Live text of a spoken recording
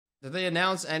Did they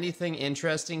announce anything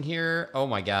interesting here? Oh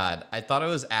my god. I thought it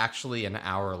was actually an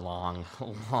hour long.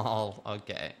 Lol.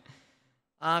 Okay.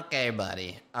 Okay,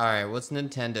 buddy. Alright, what's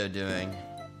Nintendo doing?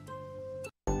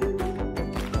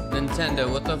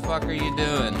 Nintendo, what the fuck are you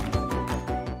doing?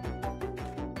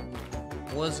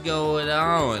 What's going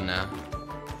on?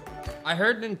 I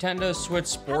heard Nintendo Switch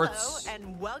Sports. Hello,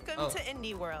 and welcome to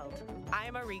Indie World.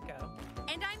 I'm Ariko.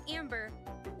 And I'm Amber.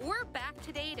 We're back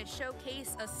today to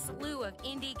showcase a slew of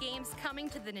indie games coming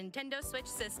to the Nintendo Switch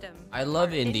system. I love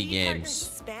Our indie partners games.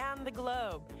 span the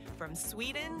globe, from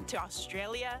Sweden to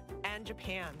Australia and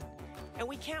Japan. And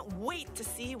we can't wait to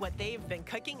see what they've been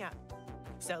cooking up.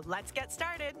 So let's get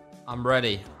started. I'm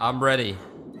ready. I'm ready.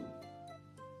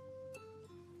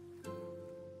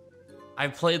 I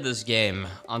played this game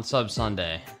on Sub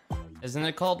Sunday. Isn't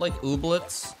it called like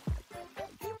Ooblets?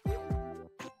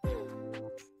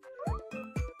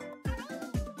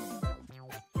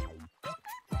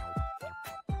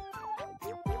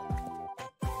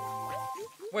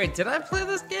 Wait, did I play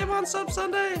this game on Sub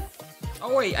Sunday?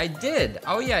 Oh wait, I did.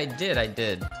 Oh yeah, I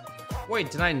did. Wait,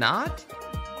 did I not?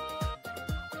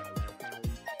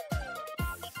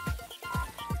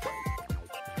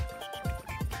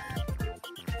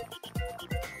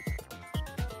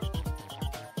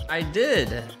 I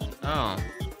did. Oh.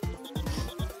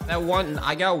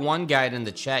 I got one guy in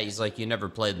the chat, he's like, you never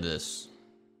played this.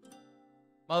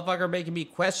 Motherfucker making me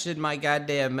question my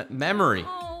goddamn memory.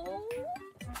 Oh,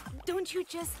 don't you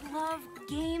just love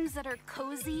games that are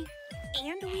cozy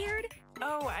and weird?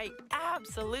 Oh, I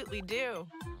absolutely do.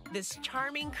 This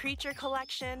charming creature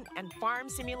collection and farm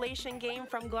simulation game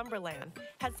from Glumberland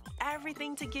has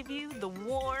everything to give you the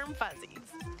warm fuzzies.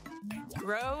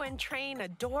 Grow and train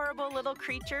adorable little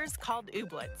creatures called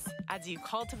Ooblets as you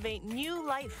cultivate new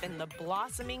life in the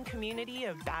blossoming community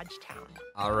of Badgetown.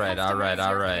 All right.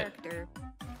 Character.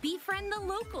 Befriend the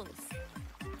locals.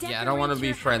 Yeah, I don't want to be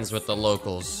Decorate your friends house. with the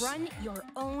locals. Run your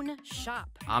own shop.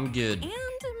 I'm good. And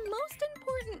most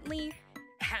importantly,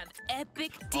 have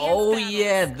epic dance Oh battles.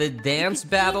 yeah, the You dance can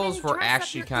battles even were dress up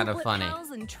actually your kind of Ooblet funny. pals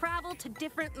and travel to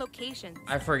different locations.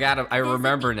 I forgot. I Visit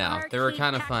remember the now. They were arcade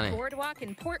kind of packed funny. Boardwalk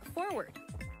in Port Forward.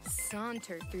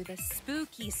 Saunter through the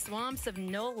spooky swamps of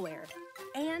nowhere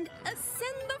and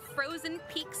ascend the frozen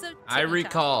peaks of I Tippy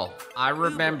Top. recall. I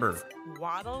remember. Ooblets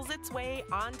waddles its way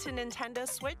onto Nintendo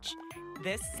Switch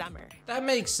this summer. That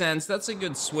makes sense. That's a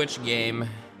good Switch game.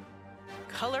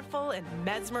 Colorful and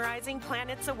mesmerizing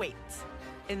planets awaits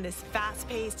in this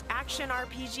fast-paced action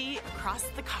RPG across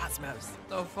the cosmos.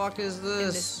 The fuck is In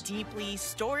this this? deeply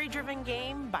story-driven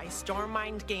game by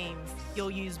Stormmind Games,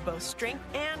 you'll use both strength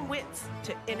and wits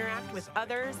to interact with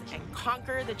others and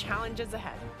conquer the challenges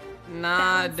ahead.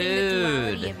 Nah, Balancing the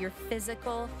duality dude. of your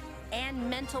physical and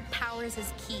mental powers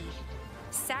is key.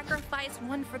 Sacrifice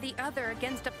one for the other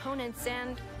against opponents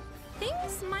and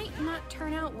things might not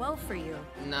turn out well for you.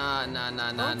 Nah,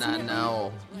 Ultimately,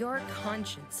 no. Your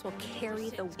conscience will carry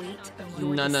the weight of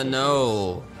your No.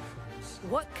 decisions.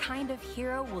 What kind of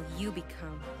hero will you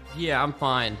become? Yeah, I'm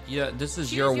fine. Yeah, this is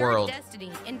Choose your world.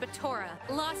 destiny in Batora,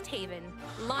 Lost Haven.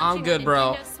 I'm Launching good, on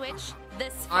bro. Nintendo Switch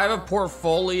this I have a fall.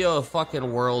 portfolio of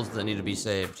fucking worlds that need to be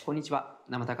saved. こんにちは、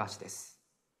生高橋です。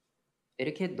エ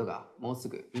ルケッドがもうす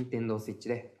ぐ Nintendo Switch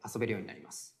で遊べるようになり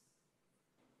ます。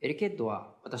エルケッド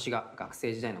は私が学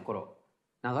生時代の頃、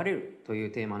流れるとい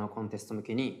うテーマのコンテスト向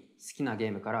けに好きなゲ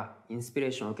ームからインスピレ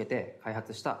ーションを受けて開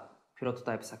発したプロト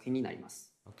タイプ作品になりま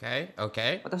す。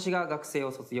Okay. 私が学生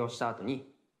を卒業した後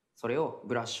に、それを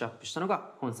ブラッシュアップしたの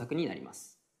が本作になりま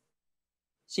す。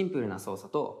シンプルな操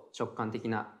作と直感的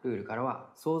なルールからは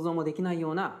想像もできない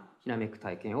ようなひらめく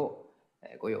体験を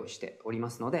ご用意しておりま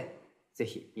すので、ぜ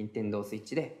ひ Nintendo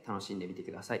Switch で楽しんでみて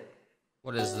ください。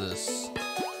 What is this?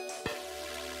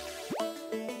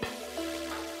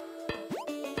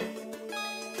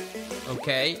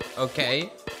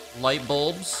 Okay. Light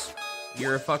bulbs.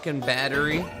 You're a fucking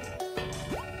battery.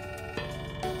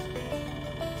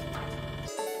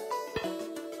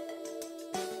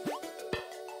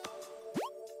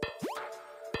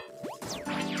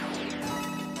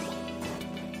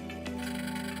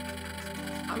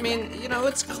 I mean, you know,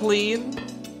 it's clean.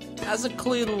 Has a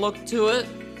clean look to it.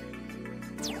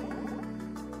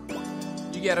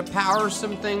 You gotta power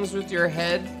some things with your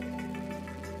head.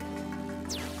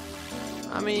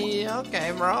 I mean,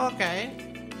 okay, bro, okay.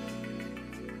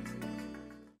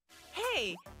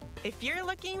 Hey, if you're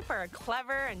looking for a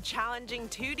clever and challenging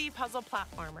 2D puzzle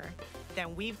platformer,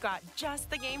 then we've got just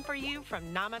the game for you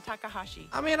from Nama Takahashi.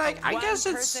 I mean, I guess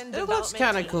it one-person looks development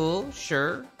kind of team. cool,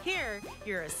 sure. Here,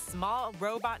 you're a small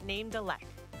robot named Alec,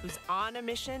 who's on a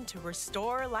mission to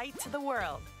restore light to the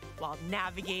world. while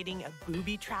navigating a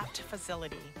booby-trapped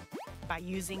facility. By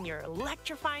using your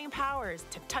electrifying powers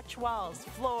to touch walls,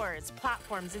 floors,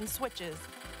 platforms, and switches,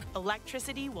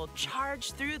 electricity will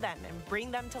charge through them and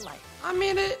bring them to life. I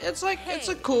mean, it's like, it's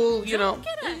a Hey, cool, you know. don't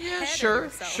get ahead Yeah, of sure,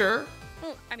 yourself. sure.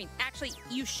 Well, I mean, actually,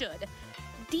 you should.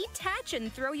 Detach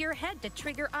and throw your head to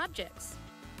trigger objects.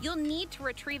 You'll need to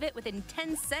retrieve it within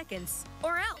 10 seconds,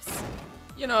 or else.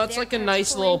 You know, it's There like a are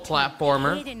nice little plenty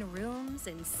platformer. hidden rooms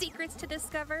and secrets to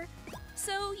discover.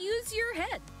 So use your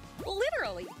head,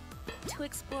 literally, to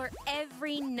explore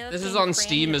every nook This is and on cranny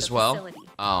Steam of as the well. facility.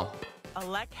 Oh.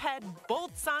 Elec Head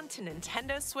bolts onto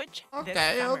Nintendo Switch this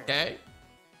Okay, summer. okay.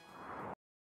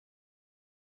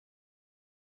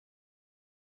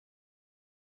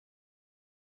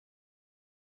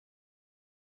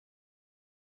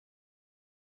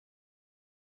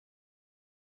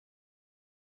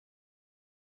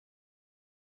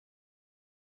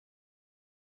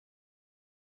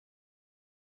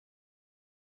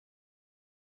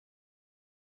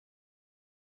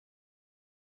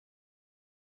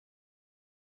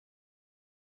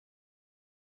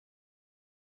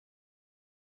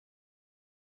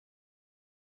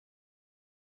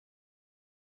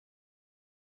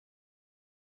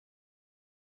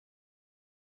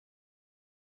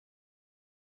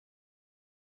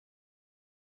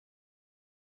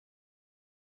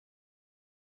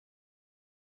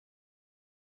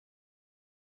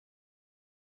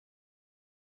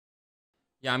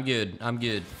 Yeah, I'm good. I'm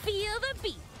good. Feel the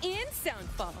beat in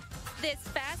Soundfall. This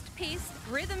fast-paced,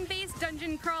 rhythm-based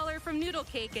dungeon crawler from Noodle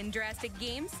Cake and Drastic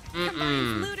Games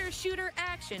combines looter-shooter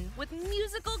action with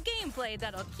musical gameplay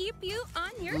that'll keep you on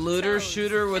your Looter toes.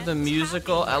 shooter with a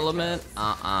musical element?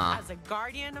 As a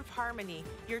guardian of harmony,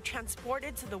 you're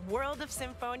transported to the world of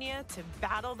Symphonia to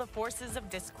battle the forces of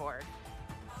discord.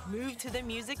 Move to the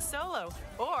music solo,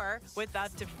 or with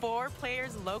up to 4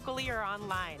 players locally or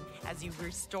online, as you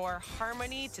restore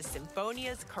harmony to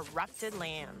Symphonia's corrupted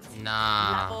lands.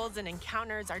 Nah. Levels and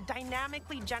encounters are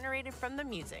dynamically generated from the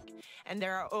music, and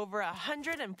there are over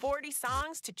 140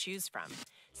 songs to choose from.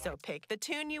 So pick the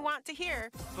tune you want to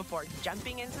hear before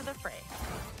jumping into the fray.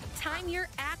 Time your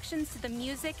actions to the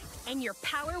music, and your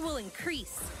power will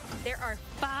increase. There are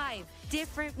 5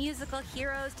 different musical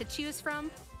heroes to choose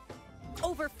from,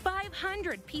 over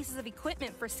 500 pieces of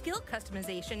equipment for skill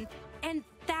customization, and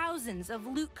thousands of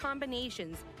loot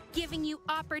combinations, giving you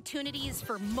opportunities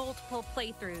for multiple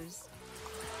playthroughs.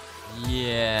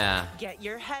 Yeah. Get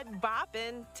your head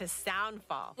bopping to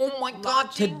Soundfall. Oh my god,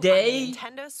 Launching on today? the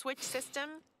Nintendo Switch system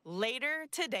later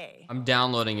today. I'm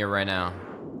downloading it right now.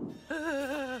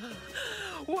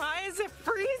 Why is it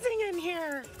freezing in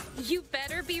here? You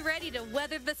better be ready to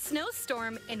weather the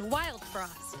snowstorm in Wild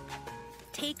Frost.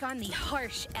 Take on the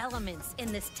harsh elements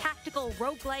in this tactical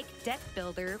roguelike deck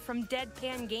builder from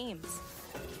Deadpan Games.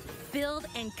 Build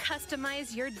and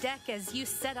customize your deck as you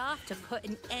set off to put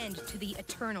an end to the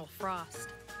eternal frost.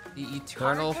 The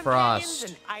Eternal Card Frost. companions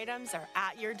and items are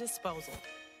at your disposal.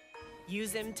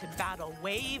 Use them to battle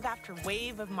wave after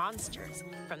wave of monsters,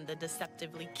 from the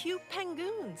deceptively cute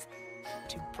penguins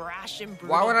to brash and brutal.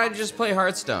 Why would I bosses. just play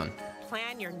Hearthstone?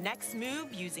 Plan your next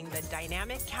move using the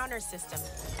dynamic counter system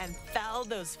and fell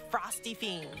those frosty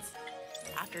fiends.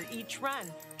 After each run,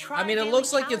 try I mean, it daily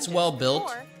looks like it's challenges well built.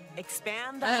 or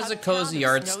expand the It has a hub cozy count of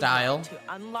art Snowdrop style, to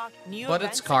unlock new but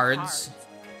events it's and cards.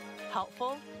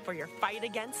 Helpful for your fight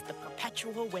against the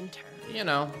perpetual winter. You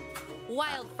know.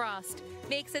 Wild Frost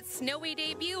makes its snowy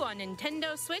debut on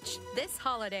Nintendo Switch this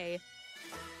holiday.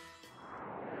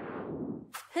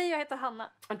 Hej, jag heter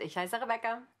Hanna. Und ich heiße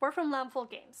Rebecca. We're from Lampful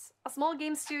Games, a small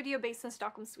game studio based in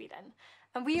Stockholm, Sweden.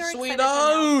 And we are excited Sweden! to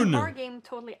announce that our game,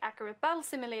 Totally Accurate Battle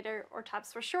Simulator, or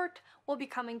TABS for short, will be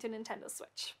coming to Nintendo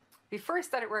Switch. We first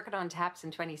started working on TAPS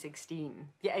in 2016.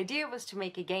 The idea was to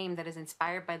make a game that is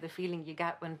inspired by the feeling you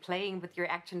got when playing with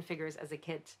your action figures as a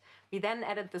kid. We then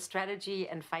added the strategy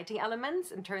and fighting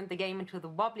elements and turned the game into the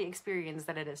wobbly experience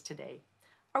that it is today.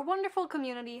 Our wonderful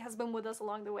community has been with us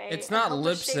along the way. It's and not helped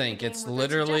lip us shape the sync. game It's with their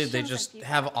literally they suggestions just and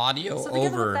have feedback. audio So together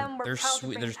with over. them, we're They're proud to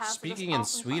bring they're TABS to this speaking in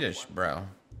awesome Swedish, platform. bro.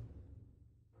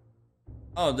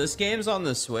 Oh, this game's on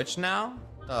the Switch now?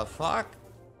 The fuck?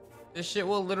 This shit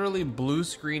will literally blue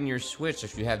screen your Switch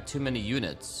if you have too many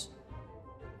units.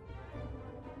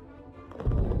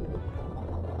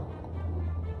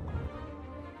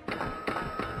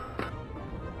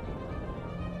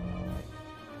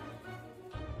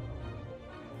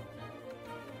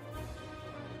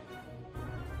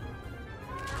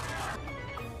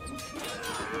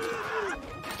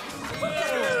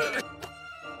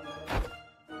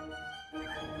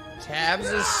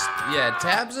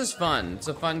 Tabs is fun. It's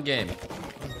a fun game.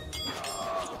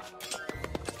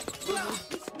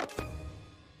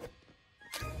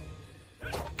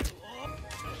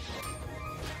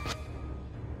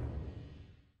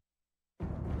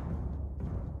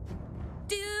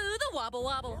 wobble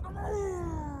wobble.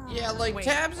 Yeah, like Wait,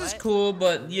 tabs is what? cool,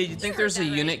 but yeah, you think You there's a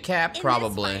heard that unit right. cap? In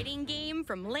Probably. this fighting game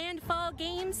from Landfall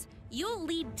Games, you'll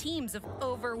lead teams of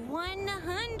over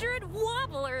 100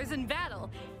 wobblers in battle,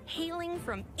 hailing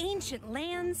from ancient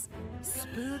lands,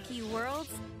 spooky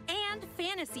worlds, and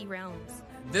fantasy realms.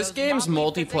 This Those game's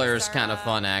wobbly multiplayer is physics kind of are,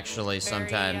 fun, actually, very,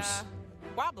 sometimes.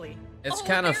 wobbly. It's Oh,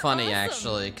 kind of they're funny, awesome.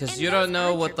 actually, because And you those don't know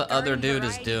aren't what your the other garden dude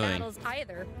is variety doing. battles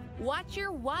either. Watch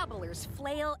your wobblers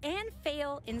flail and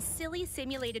fail in silly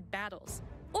simulated battles.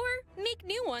 Or make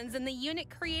new ones in the unit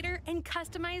creator and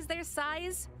customize their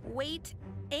size, weight,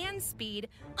 and speed,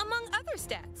 among other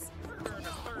stats.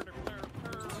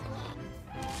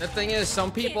 The thing is,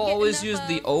 some Can't people get always enough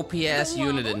use the of OPS the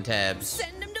unit wobble? in tabs.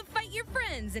 Send them to fight your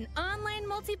friends in online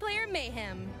multiplayer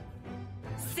mayhem.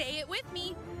 Say it with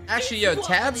me. Actually, It's yo,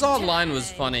 tabs wobbling online was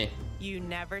time. funny. You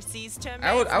never cease to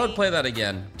amaze I would me. play that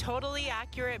again. Totally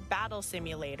accurate battle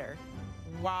simulator.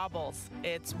 Wobbles.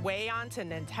 It's way onto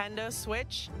Nintendo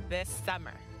Switch this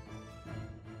summer.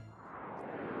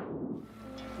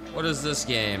 What is this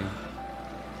game?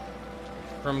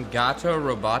 From Gato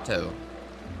Roboto.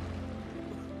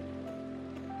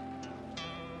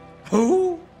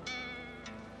 Who?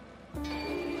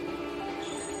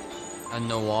 A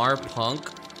noir punk?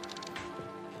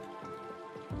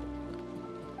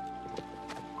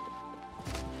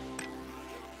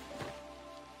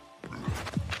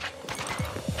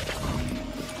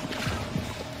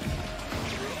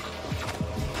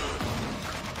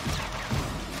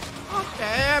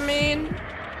 Okay, I mean...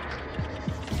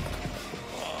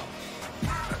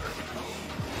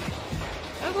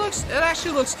 It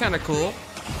actually looks kind of cool.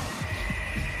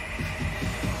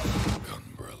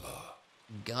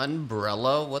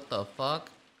 Gunbrella? What the fuck?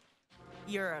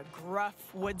 You're a gruff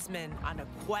woodsman on a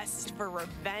quest for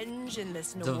revenge in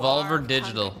this noir Devolver punk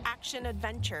Digital. action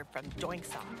adventure from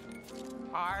Doinksoft.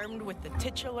 Armed with the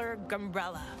titular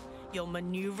Gumbrella, you'll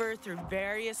maneuver through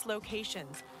various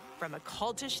locations, from a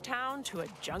cultish town to a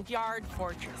junkyard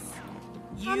fortress.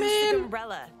 Use the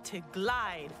Gumbrella to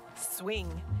glide, swing,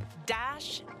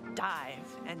 dash,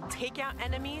 dive, and take out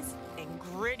enemies in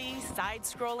gritty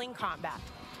side-scrolling combat.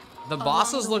 The Along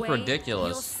bosses the look way, You'll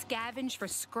ridiculous. scavenge for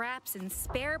scraps and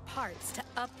spare parts to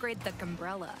upgrade the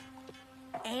Gumbrella.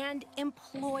 And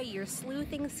employ your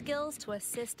sleuthing skills to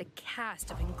assist a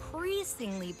cast of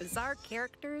increasingly bizarre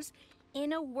characters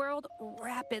in a world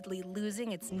rapidly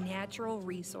losing its natural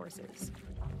resources.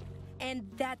 And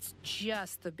that's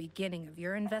just the beginning of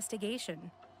your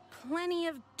investigation. Plenty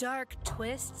of dark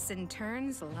twists and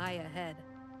turns lie ahead.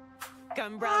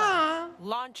 Gumbrella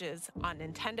launches on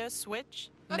Nintendo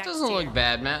Switch That next doesn't year. look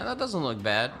bad, man. That doesn't look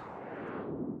bad.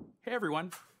 Hey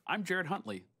everyone, I'm Jared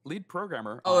Huntley, lead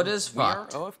programmer. Oh, on it is We Are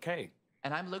fucked. OFK.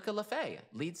 And I'm Luca LaFay,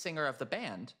 lead singer of the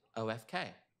band, OFK.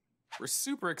 We're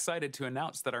super excited to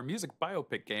announce that our music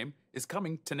biopic game is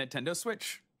coming to Nintendo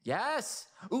Switch. Yes!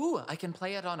 Ooh, I can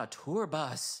play it on a tour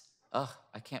bus. Ugh,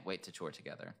 I can't wait to tour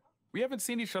together. We haven't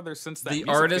seen each other since that The music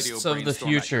artists video of the brainstorm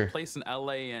at your future. place in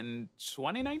LA in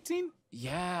 2019?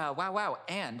 Yeah, wow.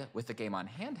 And with the game on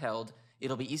handheld,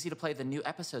 it'll be easy to play the new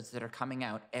episodes that are coming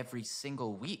out every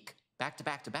single week, back to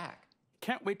back to back.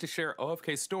 Can't wait to share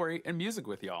OFK's story and music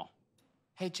with y'all.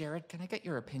 Hey Jared, can I get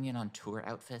your opinion on tour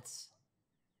outfits?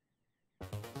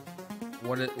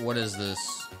 What is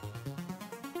this?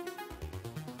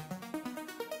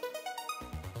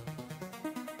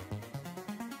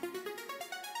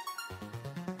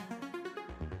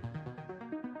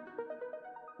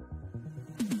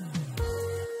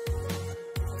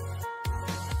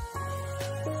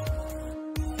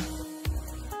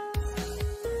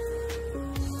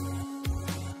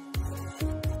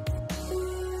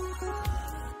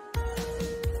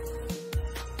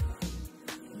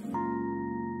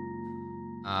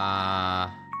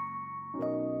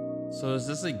 So is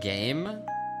this a game?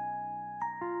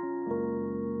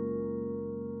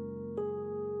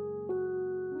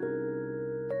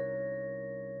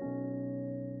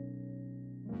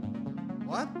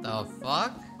 What the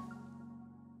fuck?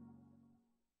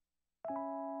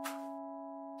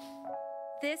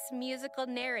 This musical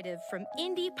narrative from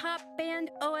indie pop band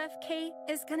OFK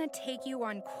is gonna take you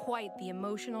on quite the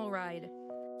emotional ride.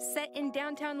 Set in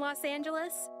downtown Los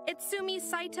Angeles, Itsumi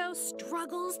Saito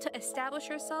struggles to establish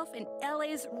herself in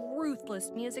LA's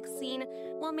ruthless music scene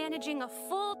while managing a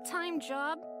full-time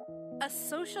job, a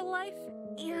social life,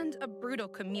 and a brutal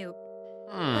commute.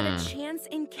 But a chance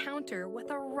encounter with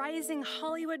a rising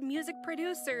Hollywood music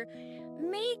producer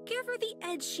may give her the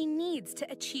edge she needs to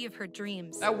achieve her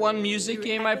dreams. That one music Through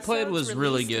game I played was episodes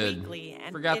really released good. weekly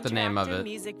and Forgot the name of interactive it.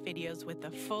 Music videos with a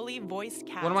fully voiced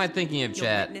cast. What am I thinking of, You'll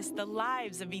chat? witness the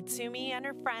lives of Itsumi and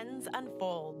her friends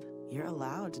unfold. you're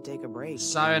allowed to take a break.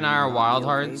 Sayonara and Wild be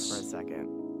okay Hearts. for a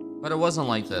second. But it wasn't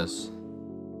like this.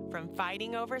 From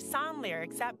fighting over song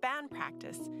lyrics at band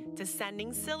practice to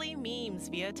sending silly memes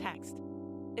via text,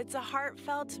 it's a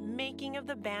heartfelt making of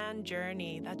the band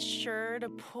journey that's sure to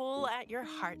pull at your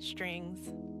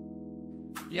heartstrings.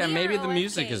 Yeah, maybe the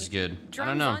music is good. I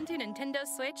don't know. Onto Nintendo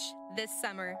Switch this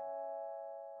summer.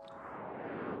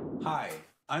 Hi,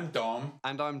 I'm Dom.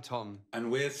 And I'm Tom. And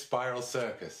we're Spiral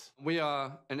Circus. We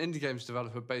are an indie games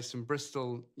developer based in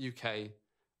Bristol, UK,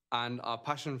 and our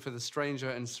passion for the stranger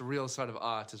and surreal side of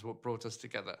art is what brought us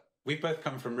together. We both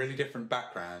come from really different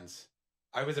backgrounds.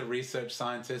 I was a research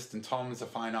scientist and Tom's a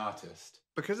fine artist.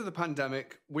 Because of the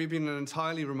pandemic, we've been an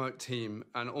entirely remote team,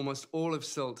 and almost all of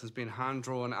Silt has been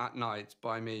hand-drawn at night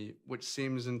by me, which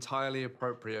seems entirely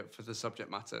appropriate for the subject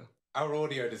matter. Our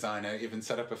audio designer even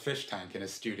set up a fish tank in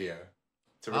his studio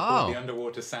to record the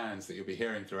underwater sounds that you'll be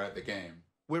hearing throughout the game.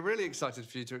 We're really excited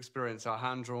for you to experience our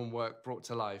hand-drawn work brought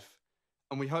to life,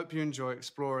 and we hope you enjoy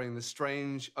exploring the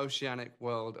strange oceanic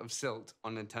world of Silt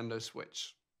on Nintendo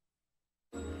Switch.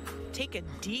 Take a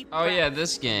deep yeah,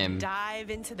 this game. Dive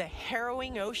into the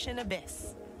harrowing ocean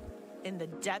abyss. In the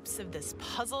depths of this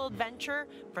puzzle adventure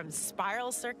from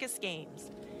Spiral Circus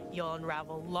Games, you'll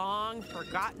unravel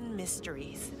long-forgotten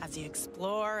mysteries as you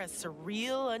explore a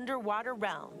surreal underwater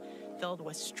realm filled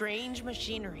with strange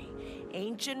machinery,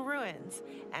 ancient ruins,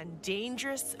 and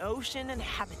dangerous ocean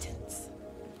inhabitants.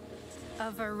 A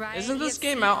variety Isn't this of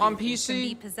game out on species can PC?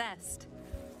 be possessed.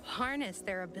 Harness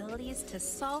their abilities to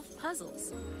solve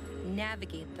puzzles,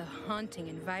 navigate the haunting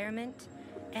environment,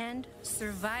 and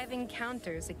survive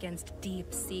encounters against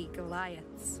deep-sea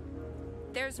Goliaths.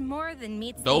 There's more than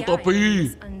meets the Delta eye in P.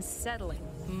 this unsettling,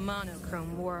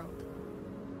 monochrome world.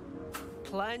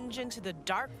 Plunge into the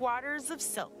dark waters of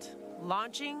Silt,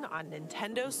 launching on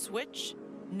Nintendo Switch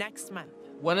next month.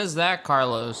 When is that,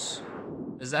 Carlos?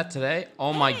 Is that today?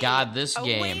 Oh my god, this A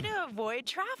way game. to avoid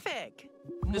traffic.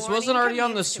 This Morning wasn't already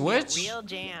on the commutes can be a Switch? real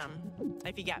jam,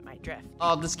 if you get my drift.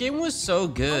 Oh, this game was so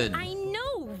good. I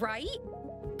know, right?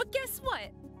 But guess what?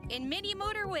 In many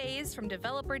motorways from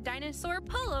developer Dinosaur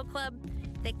Polo Club,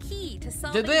 the key to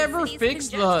solving Did they ever city's fix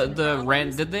congestion the problems-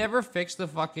 rent? Did they ever fix the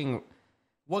fucking...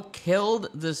 What killed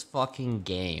this fucking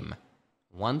game,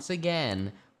 once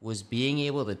again, was being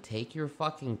able to take your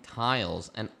fucking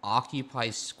tiles and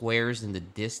occupy squares in the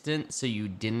distance so you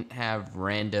didn't have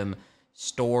random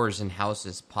stores and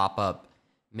houses pop up,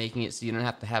 making it so you don't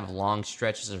have to have long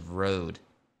stretches of road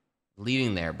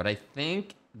leading there. But I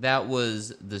think that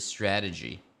was the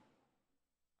strategy.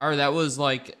 Or that was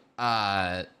like,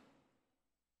 that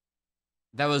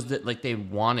was like they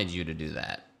wanted you to do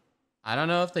that. I don't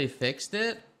know if they fixed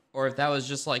it or if that was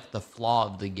just like the flaw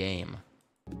of the game.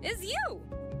 Is you.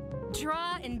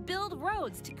 Draw and build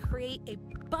roads to create a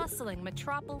bustling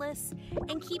metropolis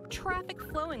and keep traffic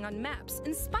flowing on maps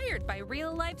inspired by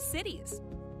real-life cities.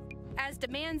 As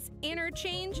demands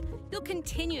interchange, you'll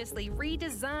continuously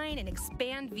redesign and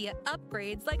expand via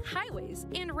upgrades like highways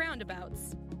and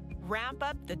roundabouts. Ramp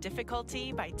up the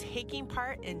difficulty by taking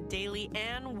part in daily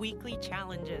and weekly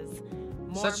challenges.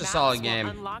 More Such a maps solid game.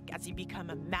 will unlock as you become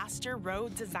a master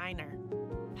road designer.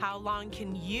 How long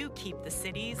can you keep the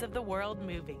cities of the world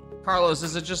moving? Carlos,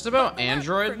 is it just about For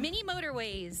Android? mini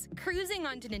motorways, cruising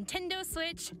onto Nintendo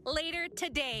Switch later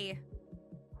today.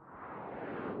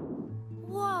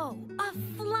 Whoa, a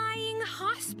flying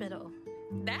hospital.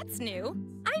 That's new.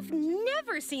 I've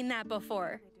never seen that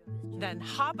before. Then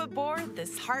hop aboard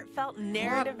this heartfelt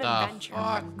narrative the adventure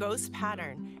fuck? of Ghost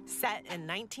Pattern, set in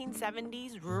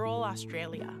 1970s rural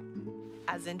Australia.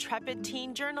 As intrepid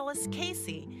teen journalist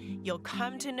Casey, you'll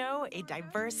come to know a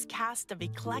diverse cast of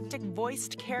eclectic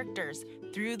voiced characters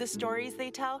through the stories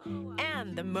they tell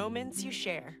and the moments you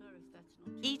share.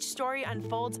 Each story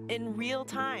unfolds in real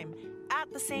time,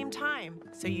 at the same time,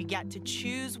 so you get to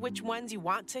choose which ones you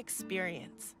want to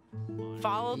experience.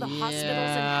 Follow the hospital's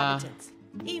Yeah. inhabitants,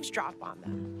 eavesdrop on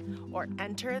them, or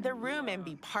enter the room and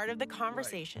be part of the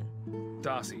conversation.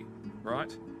 Darcy,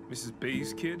 right? Mrs.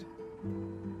 B's kid?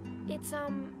 It's,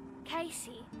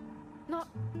 Casey. Not,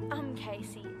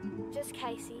 Casey. Just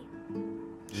Casey.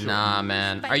 Nah,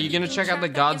 man. By Are you gonna keeping check out the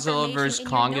track of Godzilla information vs. in your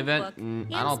Kong notebook event?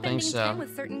 and I don't think spending time so.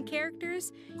 with certain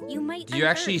characters, you might Do you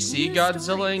actually unearth see new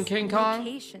Godzilla in stories, King Kong?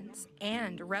 locations,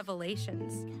 and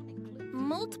revelations.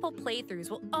 Multiple playthroughs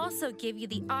will also give you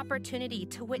the opportunity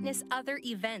to witness other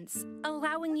events,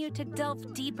 allowing you to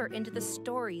delve deeper into the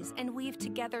stories and weave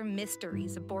together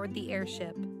mysteries aboard the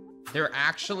airship. They're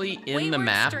actually in the Wayward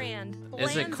map. Strand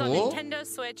Is it lands cool? on Nintendo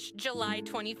Switch July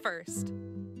 21st.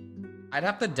 I'd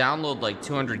have to download like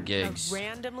 200 gigs. A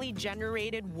randomly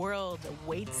generated world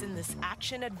awaits in this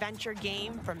action-adventure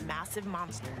game from Massive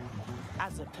Monster.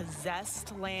 As a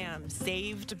possessed lamb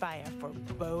saved by a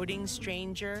foreboding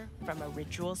stranger from a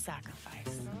ritual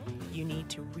sacrifice, you need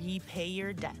to repay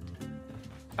your debt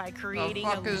by creating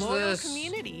a loyal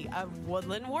community of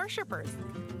woodland worshippers.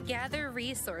 Gather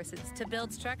resources to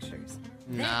build structures.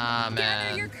 Nah, then man.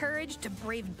 gather your courage to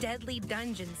brave deadly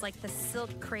dungeons like the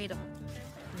Silk Cradle.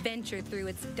 Venture through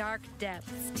its dark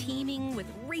depths, teeming with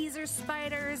razor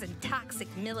spiders and toxic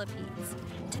millipedes,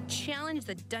 to challenge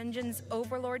the dungeon's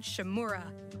overlord Shimura.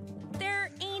 There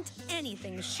ain't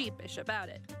anything sheepish about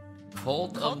it.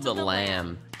 Cult of the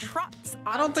Lamb. Trots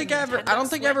I don't think I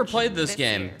ever played this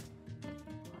game. year.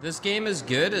 This game is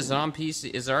good. Is it on PC?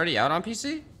 Is it already out on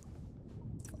PC?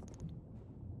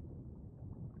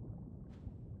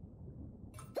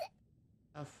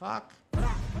 The fuck?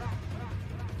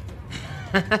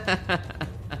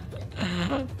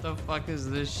 The fuck is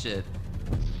this shit?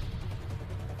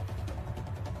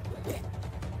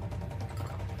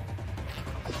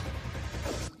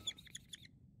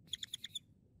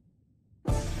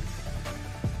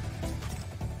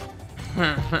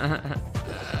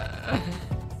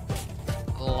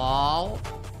 Lol.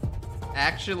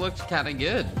 Actually looks kind of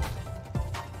good.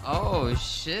 Oh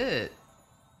shit.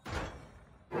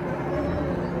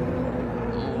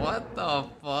 What the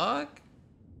fuck?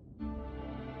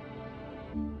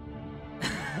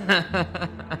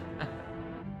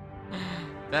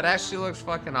 That actually looks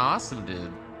fucking awesome,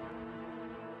 dude.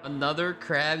 Another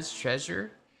Crab's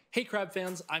Treasure? Hey Crab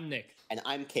fans, I'm Nick. And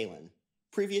I'm Kalen.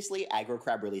 Previously, Aggro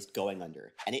Crab released Going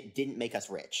Under, and it didn't make us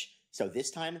rich. So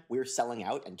this time, we're selling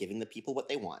out and giving the people what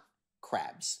they want.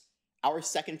 Crabs. Our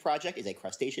second project is a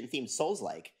crustacean-themed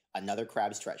Souls-like, another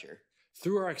Crab's Treasure.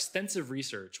 Through our extensive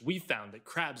research, we found that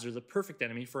crabs are the perfect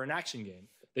enemy for an action game.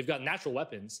 They've got natural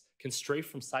weapons, can strafe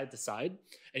from side to side,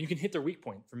 and you can hit their weak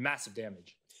point for massive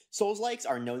damage. Souls-likes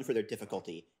are known for their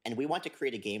difficulty, and we want to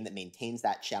create a game that maintains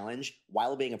that challenge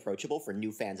while being approachable for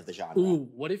new fans of the genre. Ooh,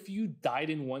 what if you died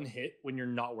in one hit when you're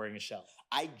not wearing a shell?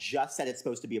 I just said it's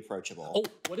supposed to be approachable. Oh,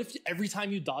 what if every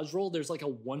time you dodge roll, there's like a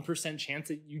 1% chance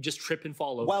that you just trip and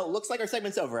fall over? Well, looks like our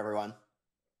segment's over, everyone.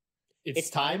 It's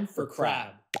time for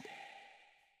Crab.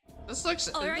 This looks.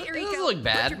 All right, It Eureka, doesn't look put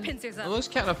bad. your pincers up. It looks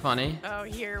kind of funny. Oh,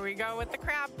 here we go with the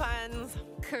crab puns.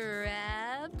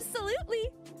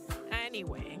 Crab-absolutely.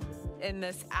 Anyway, in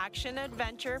this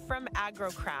action-adventure from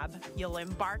Aggro Crab, you'll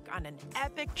embark on an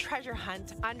epic treasure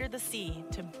hunt under the sea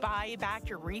to buy back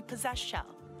your repossessed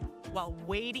shell. While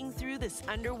wading through this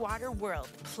underwater world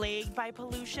plagued by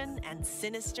pollution and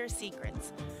sinister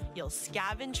secrets, you'll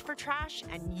scavenge for trash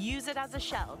and use it as a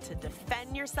shell to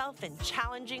defend yourself in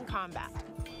challenging combat.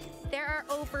 There are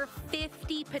over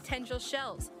 50 potential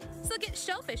shells, so get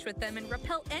shellfish with them and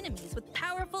repel enemies with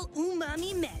powerful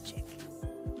umami magic.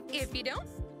 If you don't,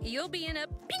 you'll be in a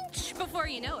pinch before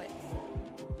you know it.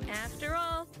 After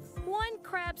all, one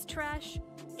crab's trash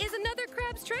is another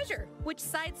crab's treasure, which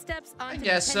sidesteps onto I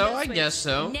guess so, Nintendo I guess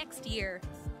Switch so. next year.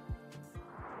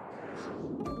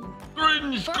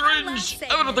 Cringe, For our last cringe,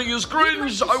 segment, everything is we'd like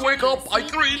cringe. to I share wake a up, I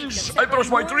sneak cringe. peek I of brush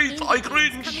my several teeth, more I indie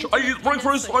cringe. games I coming eat to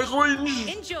breakfast, I Nintendo Switch.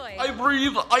 cringe. Enjoy. I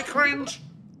breathe, I cringe.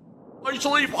 I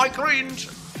sleep, I cringe.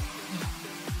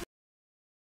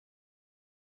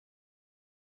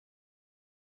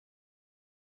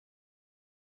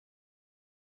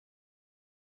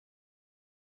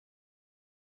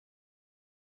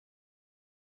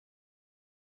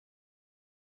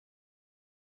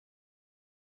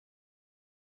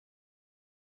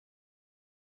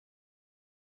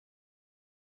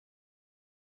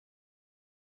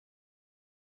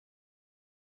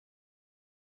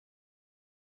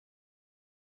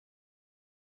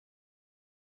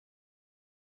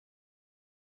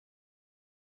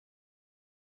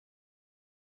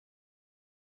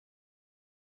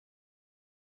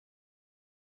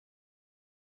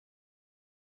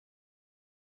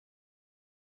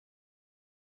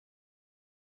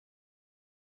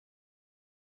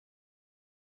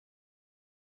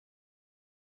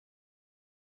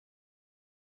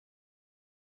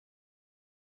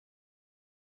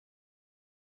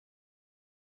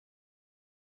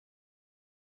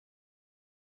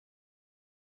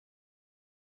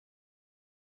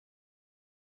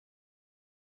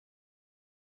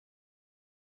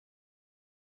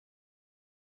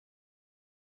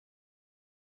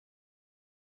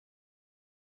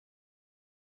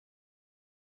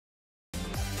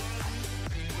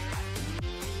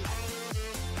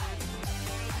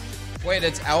 Wait,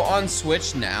 it's out on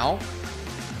Switch now?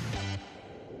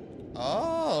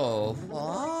 Oh,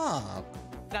 fuck.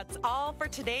 That's all for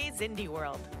today's Indie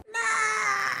World. No!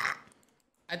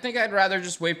 I think I'd rather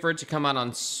just wait for it to come out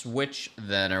on Switch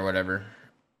then or whatever.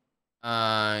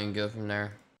 And go from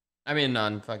there. I mean,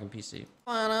 on fucking PC.